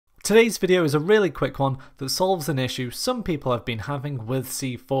Today's video is a really quick one that solves an issue some people have been having with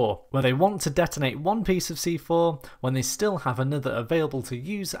C4, where they want to detonate one piece of C4 when they still have another available to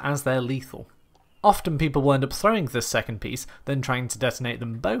use as their lethal. Often people will end up throwing this second piece, then trying to detonate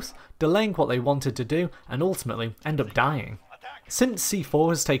them both, delaying what they wanted to do, and ultimately end up dying. Since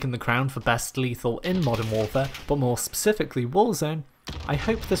C4 has taken the crown for best lethal in Modern Warfare, but more specifically Warzone, I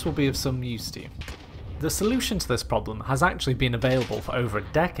hope this will be of some use to you. The solution to this problem has actually been available for over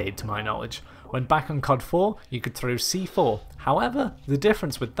a decade to my knowledge, when back on COD 4 you could throw C4, however the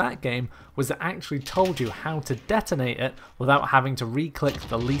difference with that game was it actually told you how to detonate it without having to re-click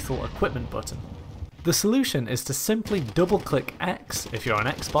the lethal equipment button. The solution is to simply double click X if you're on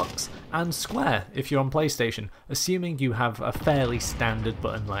Xbox and square if you're on PlayStation, assuming you have a fairly standard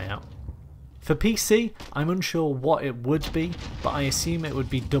button layout. For PC, I'm unsure what it would be, but I assume it would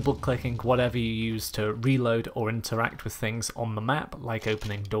be double clicking whatever you use to reload or interact with things on the map, like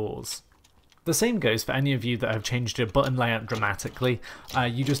opening doors. The same goes for any of you that have changed your button layout dramatically.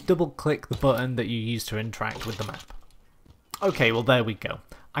 You just double click the button that you use to interact with the map. Okay, well there we go.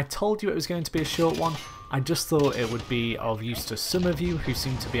 I told you it was going to be a short one. I just thought it would be of use to some of you who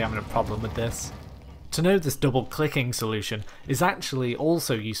seem to be having a problem with this. To know this double clicking solution is actually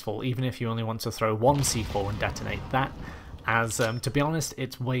also useful even if you only want to throw one C4 and detonate that, as to be honest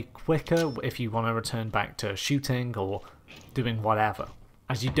it's way quicker if you want to return back to shooting or doing whatever,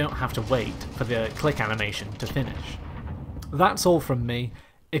 as you don't have to wait for the click animation to finish. That's all from me.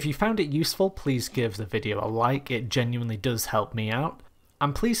 If you found it useful, please give the video a like, it genuinely does help me out.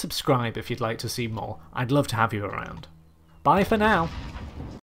 And please subscribe if you'd like to see more, I'd love to have you around. Bye for now!